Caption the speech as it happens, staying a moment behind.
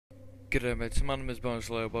G'day mates, my name is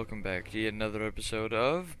Boneslayer, welcome back to yet another episode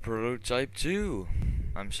of Prototype 2.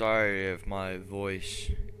 I'm sorry if my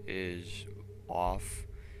voice is off,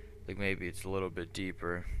 like maybe it's a little bit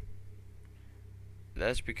deeper.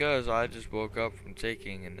 That's because I just woke up from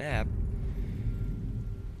taking a nap,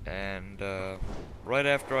 and right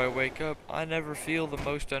after I wake up, I never feel the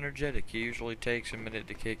most energetic. It usually takes a minute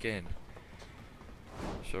to kick in.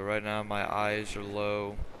 So right now my eyes are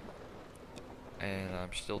low, and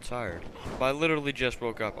I'm still tired. But I literally just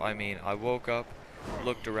woke up. I mean, I woke up,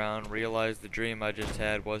 looked around, realized the dream I just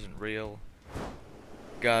had wasn't real,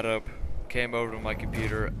 got up, came over to my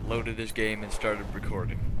computer, loaded this game, and started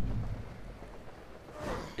recording.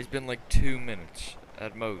 It's been like 2 minutes,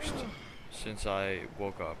 at most, since I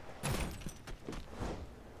woke up.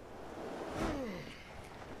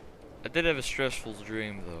 I did have a stressful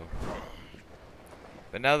dream, though.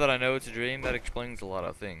 But now that I know it's a dream, that explains a lot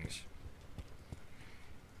of things.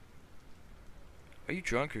 Are you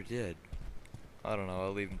drunk or dead? I don't know,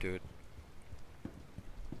 I'll leave him to it.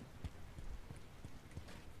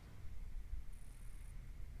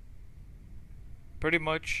 Pretty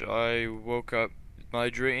much, I woke up. My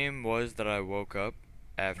dream was that I woke up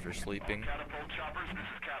after sleeping,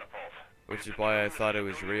 which is why I thought it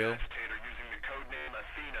was real.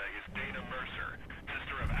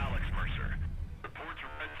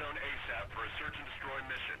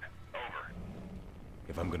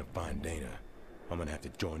 If I'm gonna find Dana, I'm gonna have to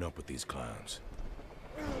join up with these clowns.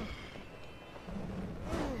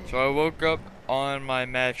 So I woke up on my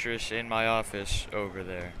mattress in my office over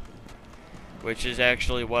there, which is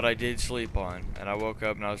actually what I did sleep on. And I woke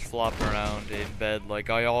up and I was flopping around in bed like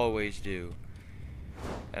I always do.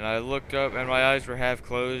 And I looked up and my eyes were half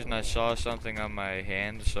closed and I saw something on my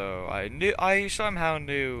hand, so I somehow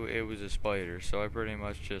knew it was a spider. So I pretty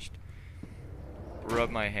much just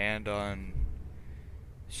rubbed my hand on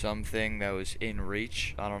something that was in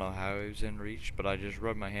reach. I don't know how it was in reach, but I just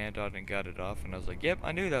rubbed my hand on it and got it off, and I was like, yep,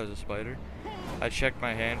 I knew that was a spider. I checked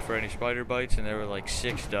my hand for any spider bites, and there were like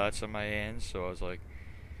 6 dots on my hands, so I was like,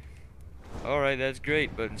 alright, that's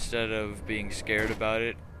great. But instead of being scared about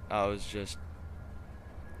it, I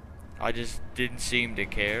just didn't seem to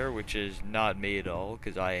care, which is not me at all,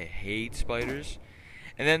 because I hate spiders.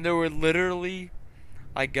 And then there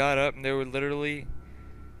I got up, and there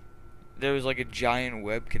was like a giant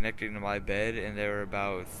web connecting to my bed, and there were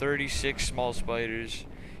about 36 small spiders,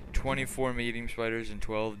 24 medium spiders, and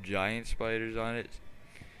 12 giant spiders on it.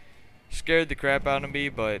 Scared the crap out of me,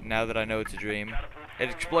 but now that I know it's a dream,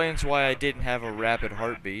 it explains why I didn't have a rapid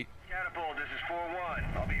heartbeat. Catapult, this is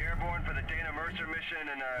 4-1. I'll be airborne for the Dana Mercer mission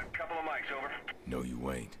in a couple of mics, over. No,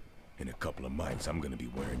 you ain't. In a couple of mics, I'm gonna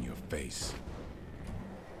be wearing your face.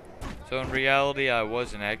 So in reality, I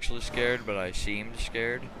wasn't actually scared, but I seemed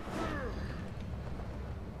scared.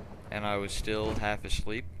 And I was still half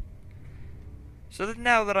asleep. So that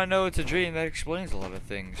now that I know it's a dream, that explains a lot of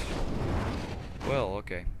things. Well,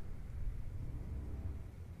 okay.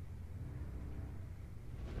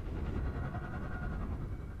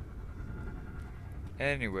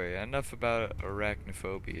 Anyway, enough about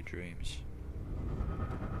arachnophobia dreams.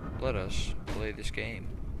 Let us play this game.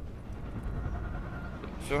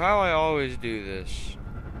 So how I always do this,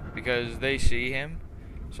 because they see him,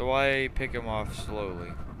 so I pick him off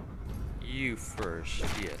slowly. You first,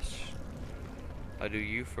 yes. I do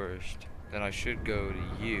you first, then I should go to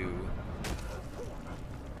you,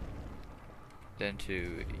 then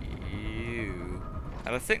to you,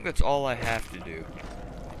 and I think that's all I have to do.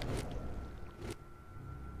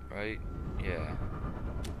 Right? Yeah.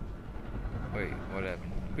 Wait, what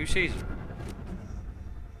happened? Who sees him?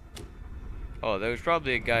 Oh, there was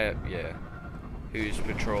probably a guy up, yeah, who's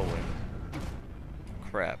patrolling.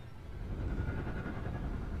 Crap.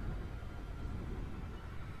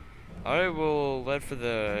 Alright, we'll let for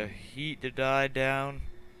the heat to die down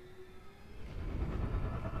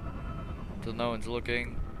until no one's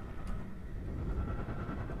looking.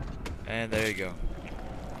 And there you go.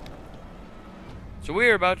 So we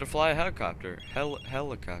are about to fly a helicopter.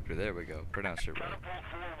 Helicopter, there we go. Pronounced it right. Catapult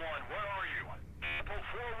 4-1, where are you? Catapult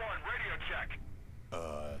 4-1, radio check.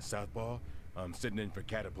 Southpaw? I'm sitting in for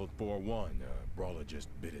Catapult 4-1. Brawler just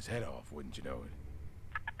bit his head off, wouldn't you know it?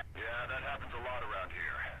 Yeah, that happens a lot around here.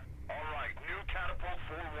 Alright, new Catapult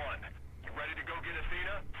 4-1. You ready to go get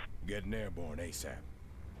Athena? Getting airborne ASAP.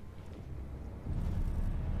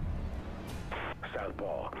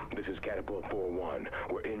 Southpaw, this is Catapult 4-1.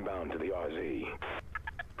 We're inbound to the RZ. Roger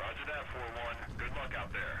that, 4-1. Good luck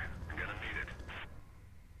out there. You're gonna need it.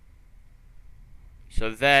 So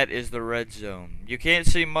that is the red zone. You can't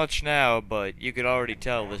see much now, but you could already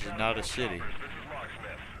tell this is not a city. This is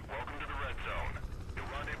Locksmith. Welcome to the red zone. You'll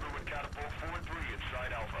rendezvous with Catapult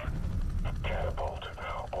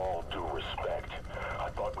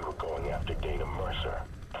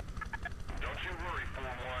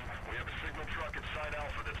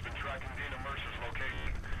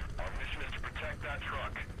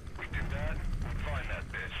truck. We do that, we find that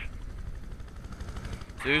bitch.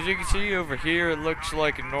 So as you can see over here, it looks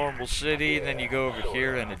like a normal city, and then you go over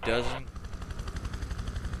here and it doesn't.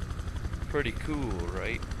 Pretty cool,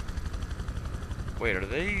 right? Wait, are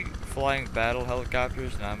they flying battle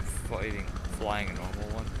helicopters and I'm flying a normal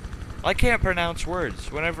one? I can't pronounce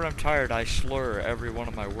words. Whenever I'm tired, I slur every one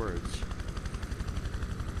of my words.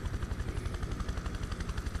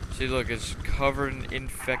 See, look, it's covered in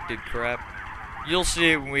infected crap. You'll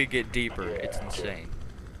see it when we get deeper. It's insane.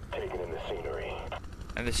 Taking in the scenery.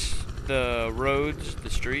 And the roads, the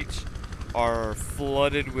streets, are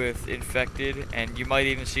flooded with infected, and you might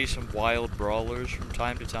even see some wild brawlers from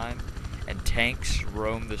time to time, and tanks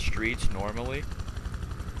roam the streets normally.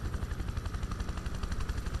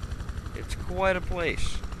 It's quite a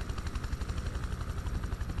place.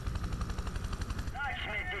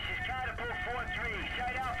 Smith, this is Catapult 4-3.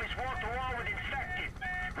 Site office wall-to-wall with infected.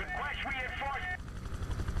 Request reinforcement.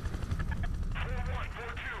 4-1,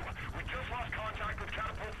 4-2. We just lost contact with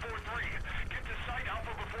Catapult 4-3. Get to site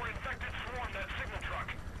Alpha before infected swarm that signal truck.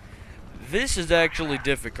 This is actually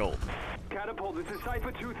difficult. Catapult, this is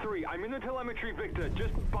Cypher 2-3. I'm in the telemetry, Victor.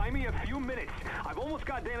 Just buy me a few minutes. I've almost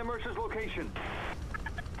got Dana Mercer's location. 4-1,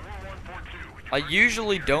 4-2. I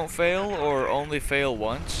usually don't fail or only fail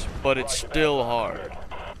once, but it's still hard.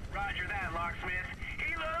 Roger that, Locksmith.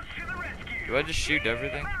 Helos to the rescue. Do I just shoot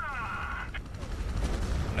everything?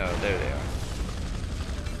 No, there they are.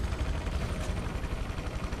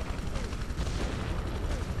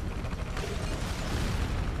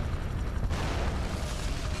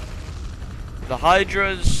 The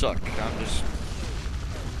Hydras suck.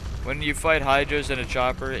 When you fight Hydras in a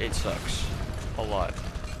chopper, it sucks. A lot.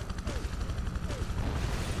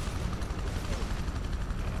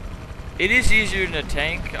 It is easier than a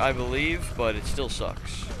tank, I believe, but it still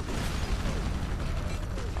sucks.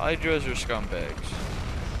 Hydras are scumbags.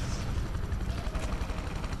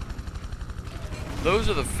 Those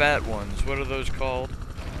are the fat ones. What are those called?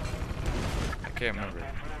 I can't remember. 4-1,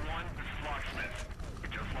 this is Locksmith. We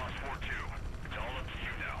just lost 4-2. It's all up to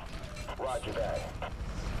you now. Roger that.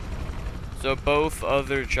 So both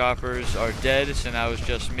other choppers are dead, so now it's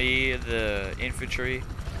just me, the infantry,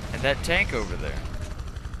 and that tank over there.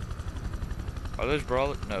 Are those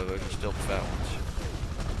brawlers? No, those are still the fat ones.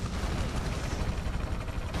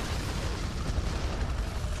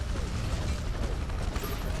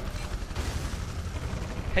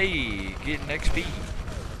 Hey, getting XP.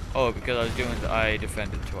 Oh, because I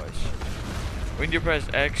defended twice. When you press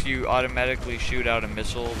X, you automatically shoot out a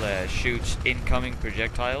missile that shoots incoming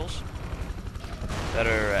projectiles that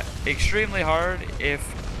are extremely hard, if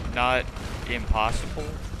not impossible,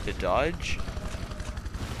 to dodge.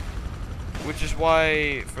 Which is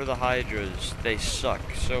why, for the Hydras, they suck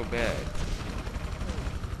so bad.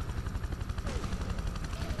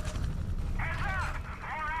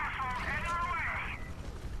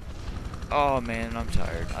 Oh man, I'm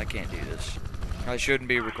tired. I can't do this. I shouldn't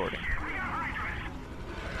be recording.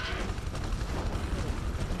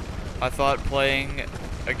 I thought playing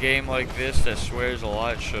a game like this that swears a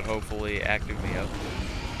lot should hopefully active me up.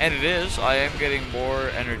 And it is. I am getting more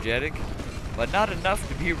energetic, but not enough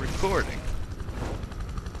to be recording.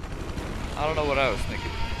 I don't know what I was thinking.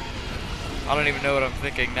 I don't even know what I'm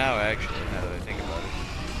thinking now, actually, now that I think about it.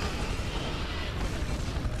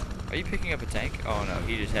 Are you picking up a tank? Oh no,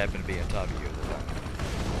 he just happened to be on top of you at the time.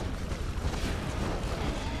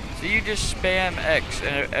 So you just spam X,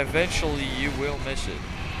 and eventually you will miss it.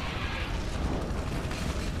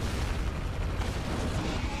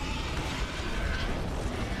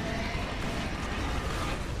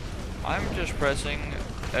 I'm just pressing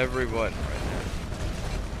every button right now.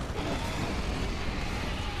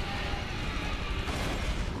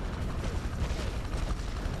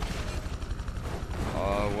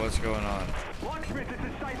 What's going on? Locksmith, this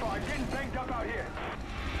is Cypher. I'm getting banged up out here.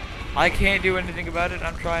 I can't do anything about it.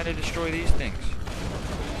 I'm trying to destroy these things.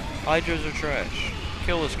 Hydras are trash.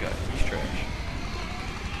 Kill this guy. He's trash.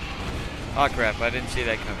 Ah, crap. I didn't see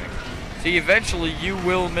that coming. See, eventually you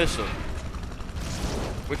will miss them.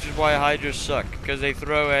 Which is why Hydras suck, because they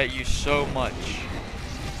throw at you so much.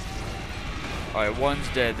 Alright, one's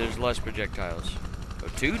dead. There's less projectiles. Oh,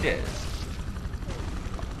 two dead.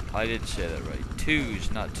 I didn't say that right.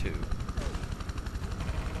 Two's not two.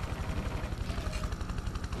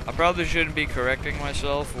 I probably shouldn't be correcting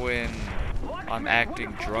myself when I'm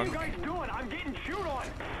acting drunk. What are you guys doing? I'm getting shoot on.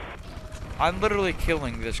 I'm literally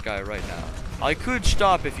killing this guy right now. I could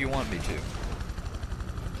stop if you want me to.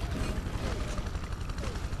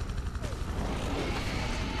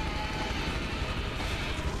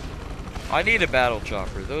 I need a battle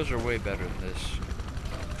chopper. Those are way better than this.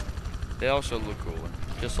 They also look cooler,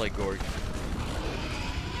 just like Gorg.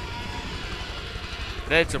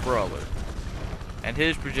 That's a brawler. And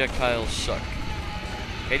his projectiles suck.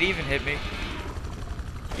 Can he even hit me?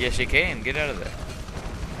 Yes, he can. Get out of there.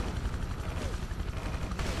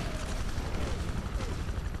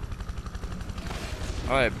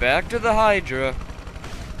 Alright, back to the Hydra.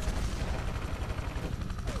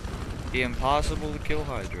 The impossible to kill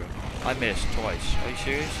Hydra. I missed twice. Are you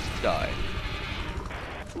serious? Die.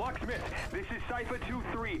 Locksmith, this is Cypher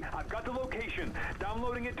 2-3. I've got the location.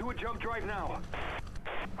 Downloading it to a jump drive now.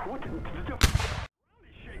 What the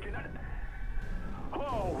shaking?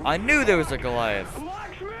 Oh. I knew there was a Goliath.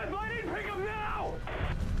 Locksmith, I need pick him now.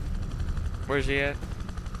 Where's he at?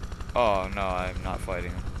 Oh no, I'm not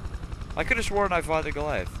fighting him. I could have sworn I fought the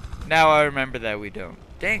Goliath. Now I remember that we don't.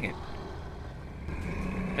 Dang it.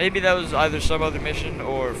 Maybe that was either some other mission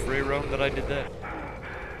or free roam that I did that.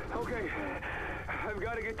 Okay, I've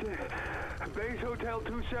got to get to Base Hotel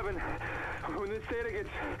 27. When this data gets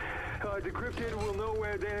decrypted, we'll know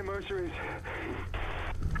where Dana Mercer is.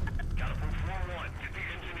 Catapult 4-1, get the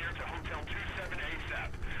engineer to Hotel 27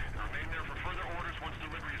 ASAP. Remain there for further orders once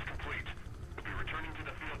delivery is complete. We'll be returning to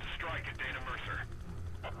the field to strike at Dana Mercer.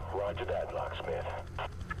 Roger that, Locksmith.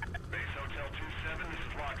 Base Hotel 27, this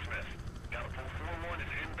is Locksmith. Catapult 4-1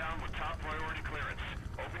 is inbound with top priority clearance.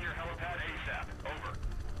 Open your helipad ASAP. Over.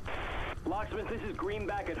 Locksmith, this is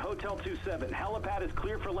Greenback at Hotel 27. Helipad is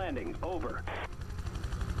clear for landing. Over.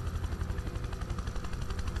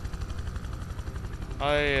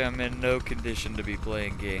 I am in no condition to be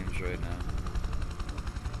playing games right now.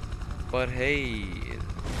 But hey,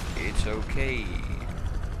 it's okay.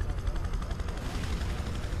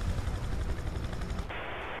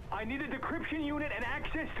 I need a decryption unit and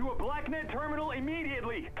access to a BlackNet terminal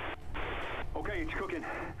immediately. Okay, it's cooking.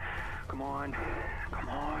 Come on. Come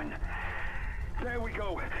on. There we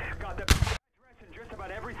go. Got the address and just about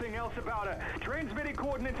everything else about her. Transmitting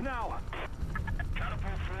coordinates now.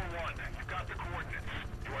 Catapult 4-1, you got the coordinates.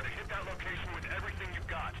 You are to hit that location with everything you've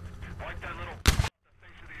got. Wipe that little off the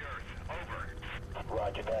face of the earth. Over.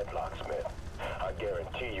 Roger that, Locksmith. I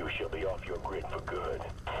guarantee you she'll be off your grid for good.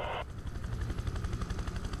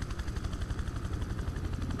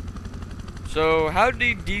 So how did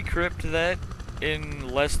he decrypt that in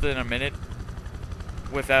less than a minute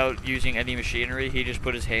without using any machinery? He just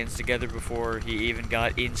put his hands together before he even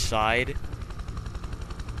got inside?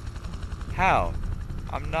 How?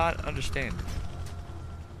 I'm not understanding.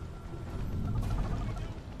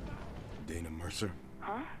 Dana Mercer?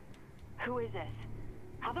 Huh? Who is this?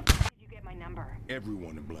 How the f did you get my number?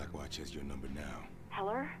 Everyone in Blackwatch has your number now.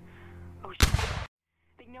 Heller? Oh, sh**.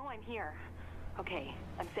 They know I'm here. Okay,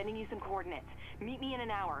 I'm sending you some coordinates. Meet me in an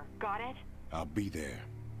hour. Got it? I'll be there.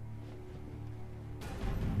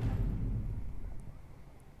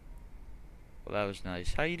 Well, that was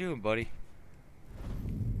nice. How you doing, buddy?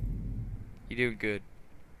 You doing good?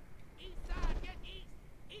 East side, get east!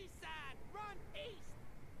 East side, run east!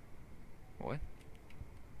 What?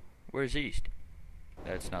 Where's east?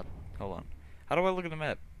 That's not... Hold on. How do I look at the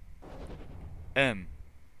map? M.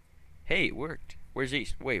 Hey, it worked. Where's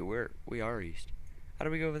east? Wait, we are east. How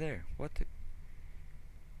do we go over there? What the...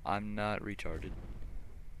 I'm not retarded.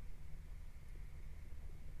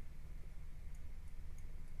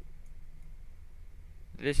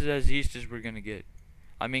 This is as east as we're gonna get.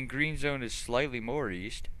 I mean, green zone is slightly more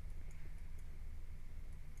east.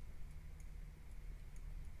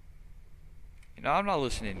 You know, I'm not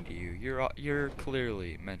listening to you. You're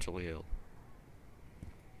clearly mentally ill.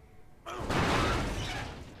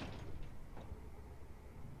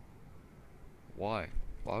 Why?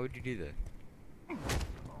 Why would you do that?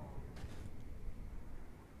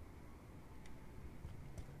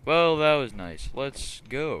 Well, that was nice. Let's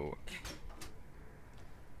go.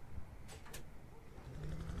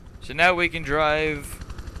 So now we can drive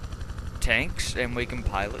tanks and we can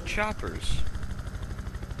pilot choppers.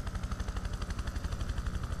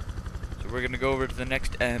 So we're gonna go over to the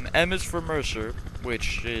next M. M is for Mercer,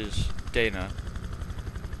 which is Dana.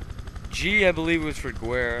 G, I believe, was for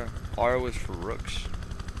Guerra. R was for Rooks.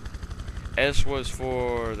 S was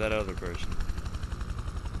for that other person.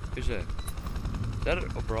 Who's that? Is that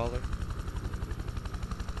a brawler?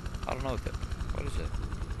 I don't know what that... What is that?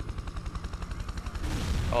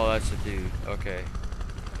 Oh, that's a dude. Okay.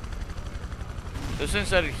 So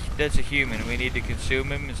since that's a human, we need to consume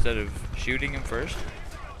him instead of shooting him first.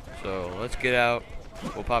 So let's get out.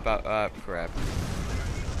 We'll pop out. Ah, crap.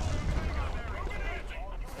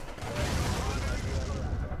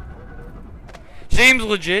 Seems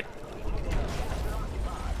legit.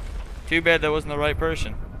 Too bad that wasn't the right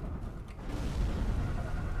person.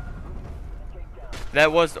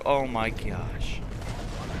 That was, oh my gosh.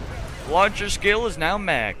 Launcher skill is now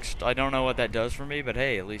maxed. I don't know what that does for me, but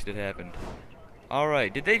hey, at least it happened.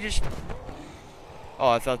 Alright, did they just... Oh,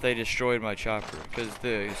 I thought they destroyed my chopper, because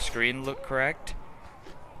the screen looked cracked.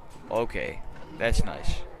 Okay, that's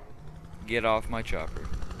nice. Get off my chopper.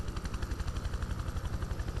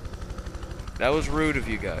 That was rude of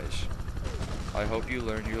you guys. I hope you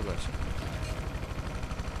learned your lesson.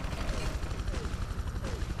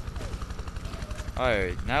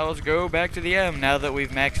 Alright, now let's go back to the M now that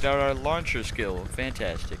we've maxed out our launcher skill.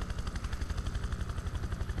 Fantastic.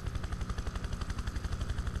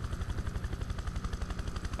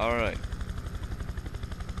 Alright.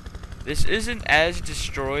 This isn't as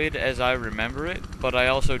destroyed as I remember it, but I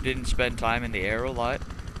also didn't spend time in the air a lot.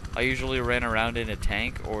 I usually ran around in a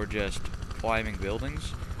tank or just climbing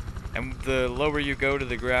buildings. And the lower you go to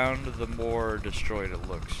the ground, the more destroyed it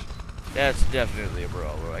looks. That's definitely a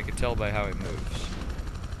brawler. I can tell by how he moves.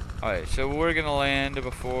 Alright, so we're gonna land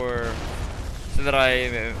before... so that I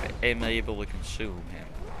am able to consume him.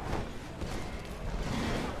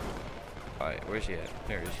 Alright, where's he at?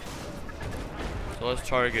 There he is. So let's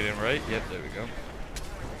target him, right? Yep, there we go.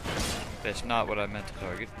 That's not what I meant to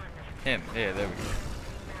target. Him. Yeah, there we go.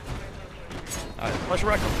 Alright, let's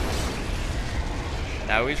wreck him.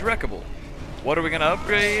 Now he's wreckable. What are we gonna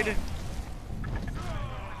upgrade?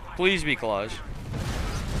 Please be claws.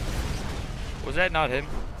 Was that not him?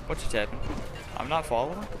 What's just happened? I'm not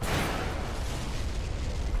following?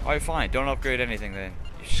 Alright, fine. Don't upgrade anything then,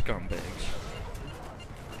 you scumbags.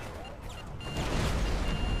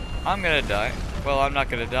 I'm gonna die. Well, I'm not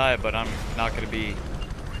gonna die, but I'm not gonna be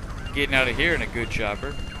getting out of here in a good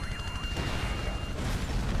chopper.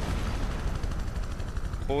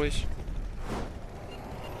 Boys.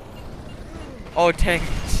 Oh, dang it.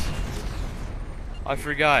 I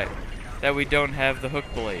forgot that we don't have the hook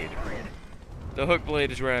blade. The hook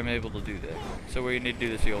blade is where I'm able to do that. So we need to do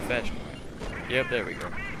this the old-fashioned way. Yep, there we go.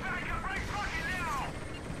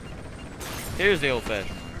 Here's the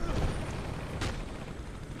old-fashioned.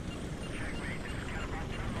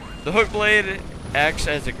 The hook blade acts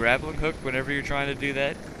as a grappling hook whenever you're trying to do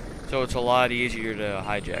that. So it's a lot easier to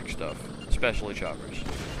hijack stuff, especially choppers.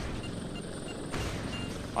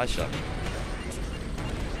 I suck.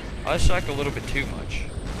 I suck a little bit too much.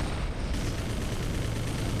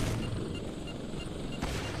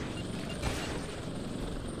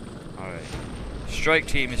 Alright. Strike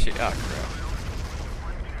team is here. Ah, crap.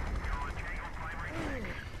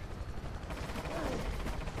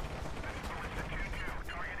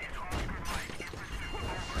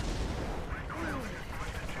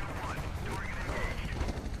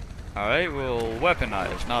 Alright, we'll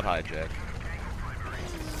weaponize, not hijack.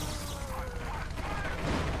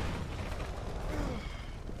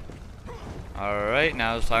 Alright,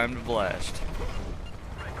 now it's time to blast.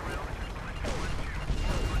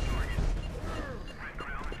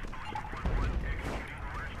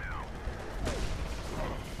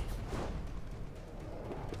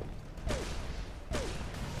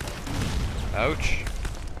 Ouch.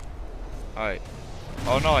 Alright.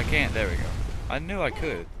 Oh no, I can't. There we go. I knew I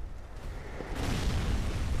could.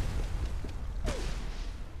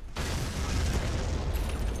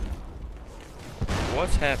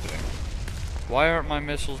 What's happening? Why aren't my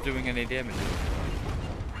missiles doing any damage?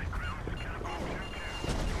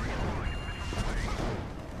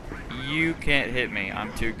 You can't hit me.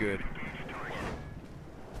 I'm too good.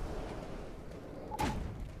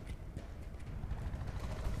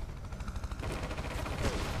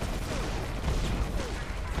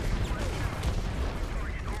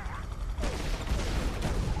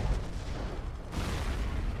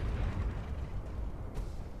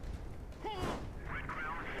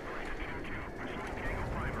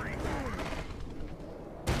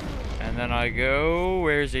 And then I go,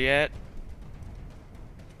 where's he at?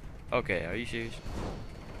 Okay, are you serious?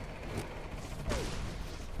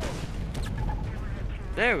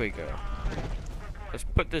 There we go. Let's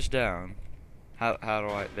put this down. How do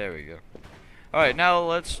I, there we go. Alright, now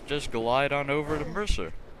let's just glide on over to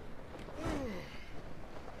Mercer.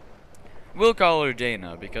 We'll call her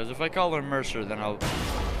Dana, because if I call her Mercer, then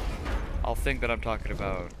I'll think that I'm talking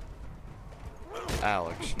about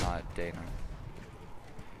Alex, not Dana.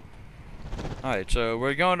 Alright, so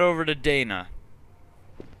we're going over to Dana.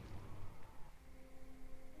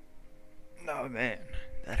 Oh man,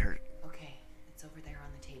 that hurt. Okay, it's over there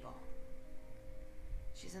on the table.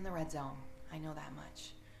 She's in the red zone. I know that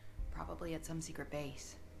much. Probably at some secret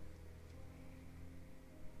base.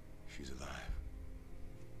 She's alive.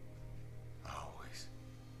 I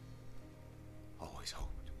always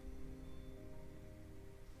hoped.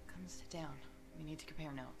 Come sit down. We need to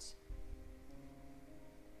compare notes.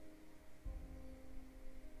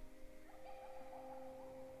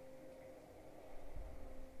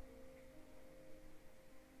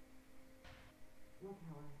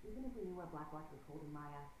 Even if we knew where Blackwatch was holding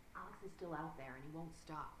Maya, Alex is still out there and he won't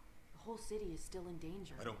stop. The whole city is still in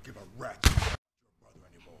danger. I don't give a rat's about your brother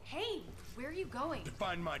anymore. Hey, where are you going? To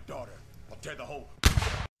find my daughter. I'll tear the whole city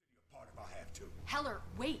apart if I have to. Heller,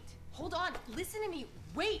 wait. Hold on. Listen to me.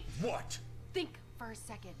 Wait. What? Think for a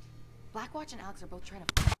second. Blackwatch and Alex are both trying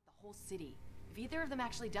to f the whole city. If either of them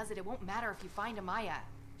actually does it, it won't matter if you find Amaya.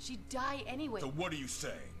 She'd die anyway. So what are you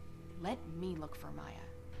saying? Let me look for Maya.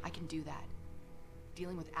 I can do that.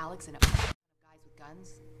 Dealing with Alex and a of guys with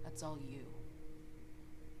guns, that's all you.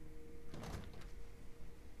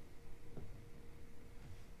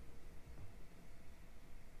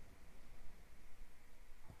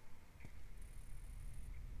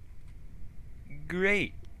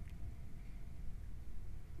 Great.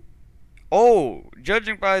 Oh,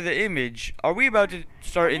 judging by the image, are we about to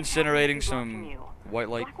start incinerating some white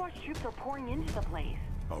light? Blackwatch troops are pouring into the place.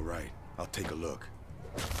 All right, I'll take a look.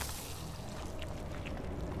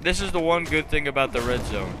 This is the one good thing about the red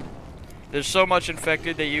zone. There's so much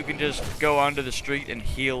infected that you can just go onto the street and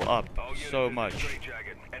heal up so much.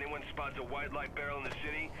 Anyone spots a white light barrel in the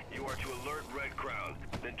city, you are to alert Red Crown.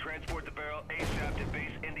 Then transport the barrel ASAP to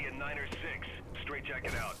base India 9 or 6. Straight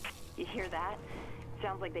jacket out. You hear that?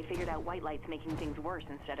 Sounds like they figured out white light's making things worse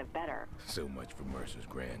instead of better. So much for Mercer's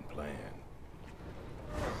grand plan.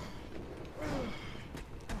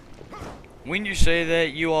 When you say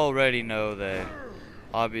that, you already know that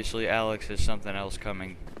obviously Alex has something else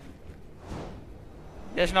coming.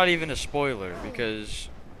 That's not even a spoiler because,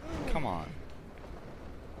 come on.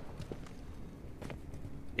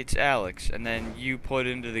 It's Alex, and then you put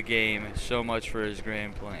into the game so much for his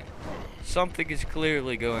grand plan. Something is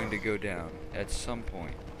clearly going to go down at some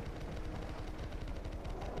point.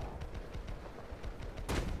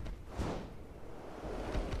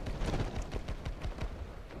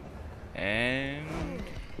 And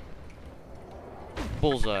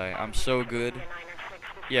bullseye. I'm so good.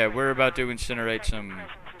 Yeah, we're about to incinerate some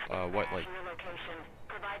white light.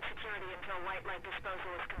 Provide security until white light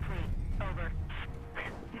disposal is complete. Over.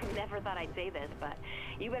 Never thought I'd say this, but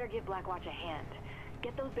you better give Blackwatch a hand.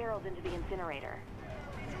 Get those barrels into the incinerator.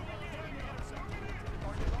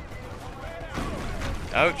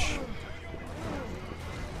 Ouch.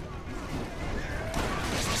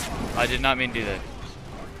 I did not mean to do that.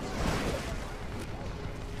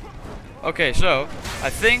 Okay, so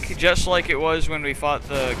I think just like it was when we fought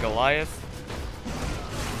the Goliath,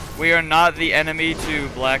 we are not the enemy to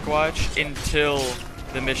Blackwatch until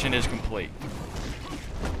the mission is complete.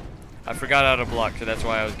 I forgot how to block, so that's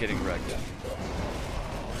why I was getting wrecked.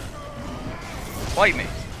 Fight me.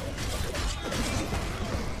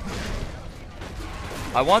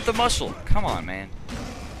 I want the muscle. Come on, man.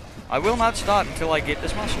 I will not stop until I get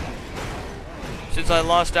this muscle. Since I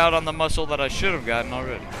lost out on the muscle that I should have gotten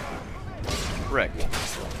already. Wrecked.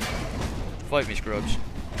 Fight me, scrubs.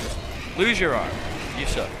 Lose your arm. You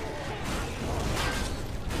suck.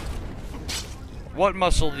 What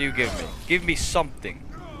muscle do you give me? Give me something.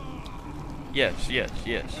 Yes, yes,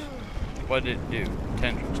 yes. What did it do?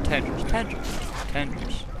 Tendrils, tendrils, tendrils,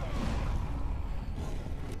 tendrils.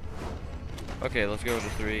 Okay, let's go to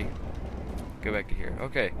 3. Go back to here.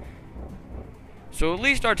 Okay. So at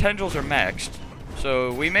least our tendrils are maxed.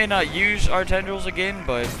 So we may not use our tendrils again,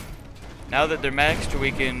 but now that they're maxed,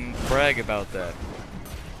 we can brag about that.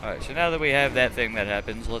 Alright, so now that we have that thing that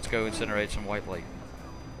happens, let's go incinerate some white light.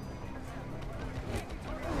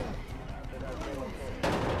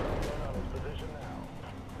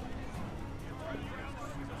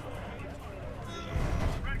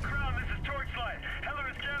 Red Crown, this is Torchlight. Heller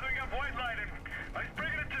is gathering up white light and he's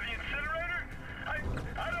bringing it to the incinerator?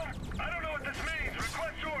 I don't know what this means.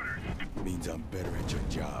 Request orders. Means I'm better at your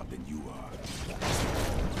job than you are.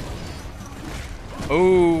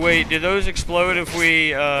 Oh, wait, do those explode if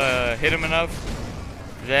we hit them enough?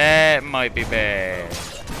 That might be bad.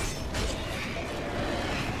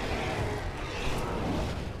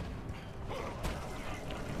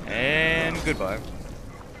 And goodbye.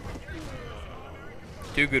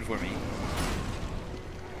 Too good for me.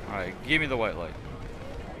 Alright, give me the white light.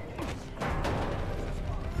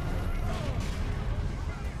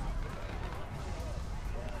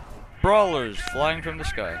 Brawlers flying from the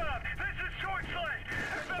sky.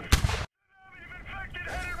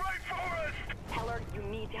 Heller, you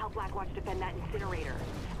need to help Blackwatch defend that incinerator.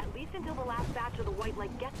 At least until the last batch of the white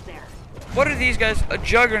light gets there. What are these guys?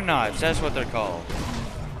 Juggernauts, that's what they're called.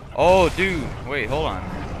 Oh, dude. Wait, hold on.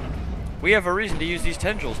 We have a reason to use these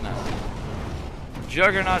tendrils now.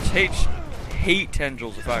 Juggernauts hate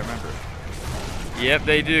tendrils, if I remember. Yep,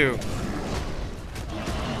 they do.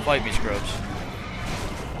 Fight me, scrubs.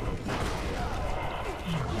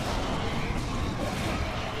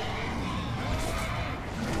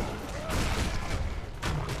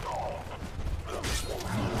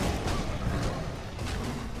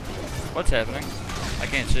 What's happening? I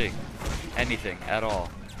can't see anything at all.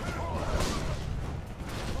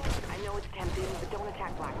 I know it's tempting, but don't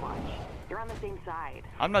attack Blackwatch. You're on the same side.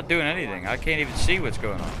 I'm not doing anything. I can't even see what's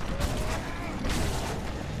going on.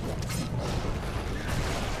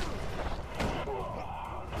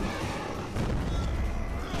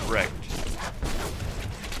 Wrecked.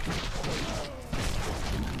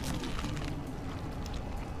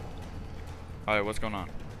 Alright, what's going on?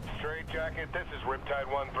 Straight Jacket, this is Riptide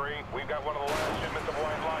 1-3. We've got one of the last shipments of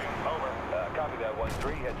white light. Over. Copy that,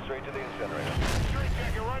 1-3. Head straight to the incinerator. Straight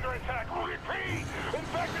Jacket, we're under attack. Repeat!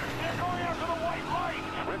 Infectors, they're going after the white light!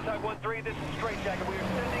 Riptide 1-3, this is Straight Jacket. We are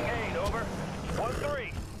sending aid. Over.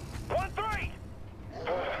 1-3! 1-3!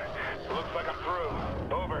 Looks like I'm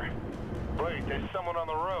through. Over. Wait, there's someone on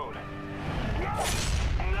the road. No!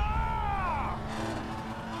 No!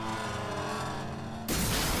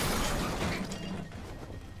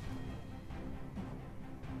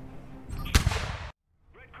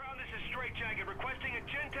 Red Crown, this is Straight Jacket, requesting a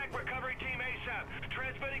Gentech recovery team ASAP.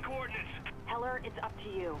 Transmitting coordinates. Heller, it's up to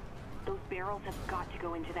you. Those barrels have got to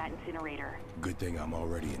go into that incinerator. Good thing I'm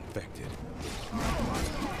already infected.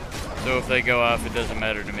 So if they go off, it doesn't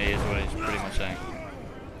matter to me, is what he's pretty much saying.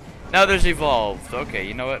 Now there's evolved. Okay,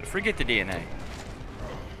 you know what? Forget the DNA.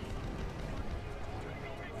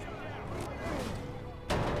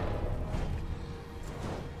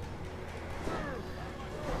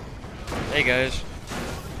 Hey guys.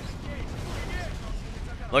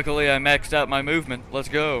 Luckily I maxed out my movement. Let's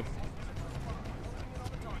go.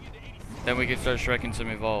 Then we can start striking some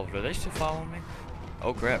evolved. Are they still following me?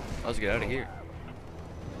 Oh crap. Let's get out of here.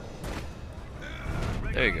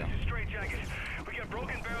 There you go.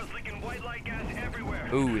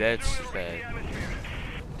 Ooh, that's bad.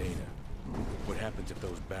 Dana, what happens if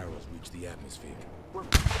those barrels reach the atmosphere?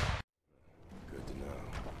 Good to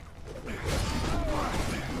know.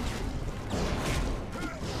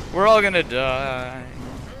 We're all gonna die.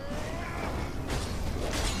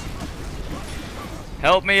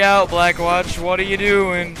 Help me out, Blackwatch. What are you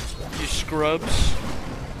doing, you scrubs?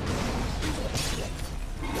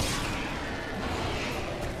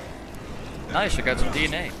 Nice, I got some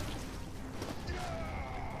DNA.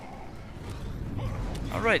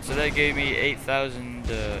 Alright, so that gave me 8,000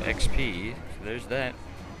 XP. So there's that.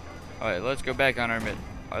 Alright, let's go back on our mid.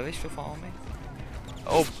 Are they still following me?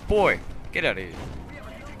 Oh boy! Get out of here.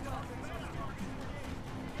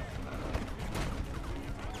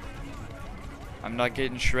 I'm not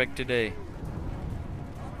getting Shrek today.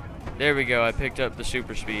 There we go, I picked up the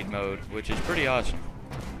super speed mode, which is pretty awesome.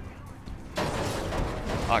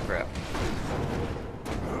 Aw, crap.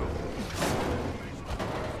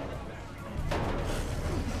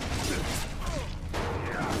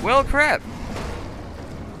 Well, crap.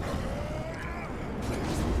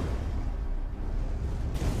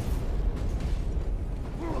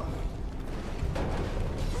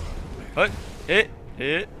 Hut, hit.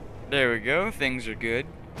 There we go. Things are good.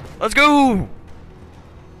 Let's go!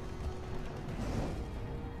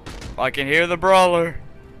 I can hear the brawler.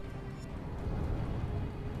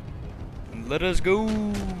 Let us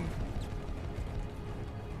go.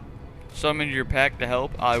 Summon your pack to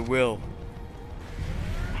help. I will.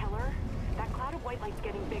 Heller, that cloud of white light's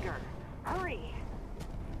getting bigger. Hurry!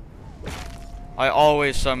 I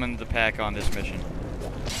always summon the pack on this mission.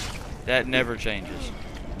 That never changes.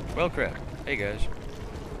 Well, crap. Hey, guys.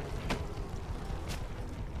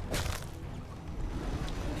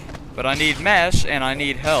 But I need mass and I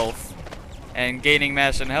need health. And gaining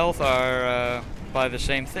mass and health are by the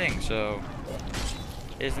same thing, so...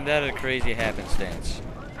 Isn't that a crazy happenstance?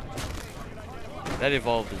 That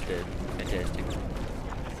evolved is dead. Fantastic.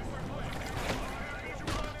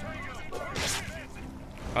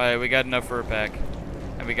 Alright, we got enough for a pack.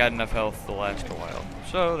 And we got enough health to last a while.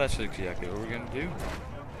 So that's exactly what we're gonna do.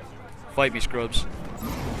 Fight me, scrubs.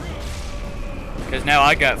 Because now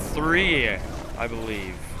I got 3, I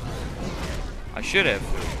believe. I should have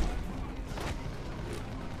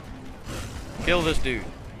 3. Kill this dude.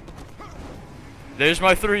 There's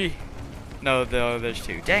my 3. No, there's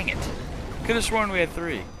 2. Dang it. Could have sworn we had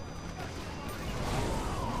 3.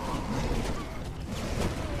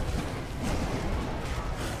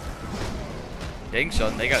 Dang,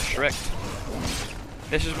 son, they got shreked.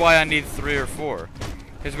 This is why I need 3 or 4.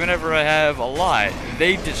 Because whenever I have a lot,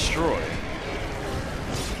 they destroy.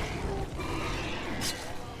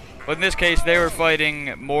 But in this case, they were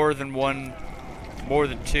fighting more than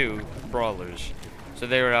 2 brawlers. So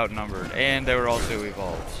they were outnumbered. And they were also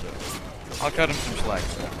evolved, so I'll cut them some slack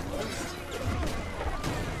for that.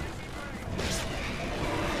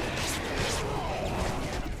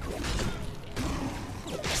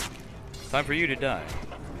 Time for you to die.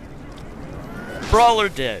 brawler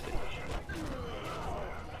dead.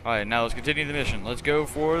 Alright, now let's continue the mission. Let's go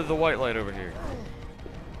for the white light over here.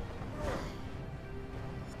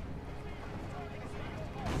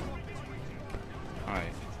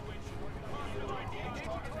 Alright.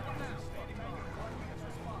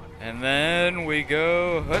 And then we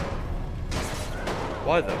go...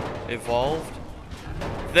 Why though? Evolved?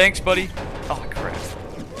 Thanks, buddy. Oh, crap.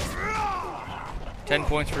 10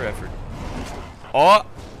 points for effort. Oh!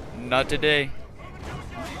 Not today.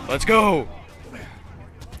 Let's go!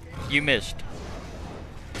 You missed.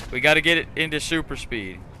 We gotta get it into super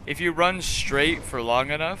speed. If you run straight for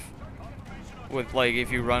long enough,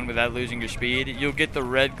 if you run without losing your speed, you'll get the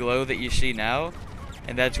red glow that you see now,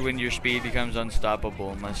 and that's when your speed becomes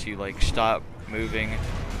unstoppable unless you like stop moving,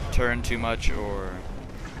 turn too much, or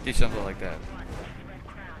do something like that.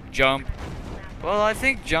 Jump. Well, I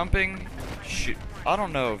think jumping, I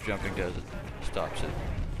don't know if jumping does it, stops it.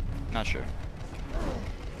 Not sure.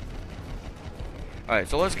 Alright,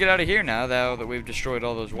 so let's get out of here now that we've destroyed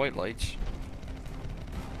all those white lights.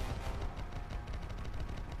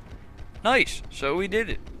 Nice! So we did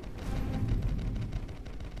it.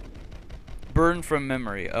 Burn from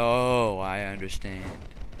memory. Oh, I understand.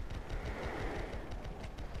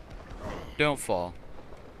 Don't fall.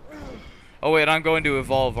 Oh wait, I'm going to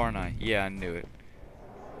evolve, aren't I? Yeah, I knew it.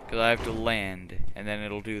 Because I have to land, and then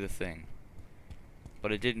it'll do the thing.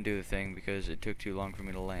 But it didn't do the thing because it took too long for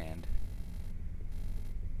me to land.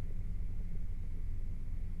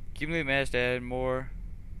 Cumulative mass to add more.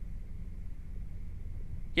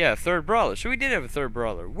 Yeah, third brawler. So we did have a third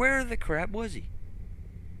brawler. Where the crap was he?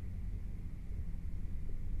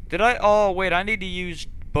 Did I? Oh, wait. I need to use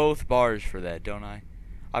both bars for that, don't I?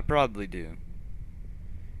 I probably do.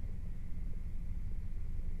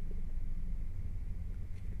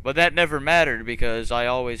 But that never mattered because I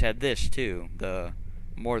always had this too. The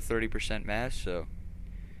more 30% mass, so.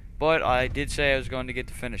 But I did say I was going to get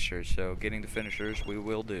the finishers, so getting the finishers we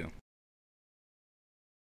will do.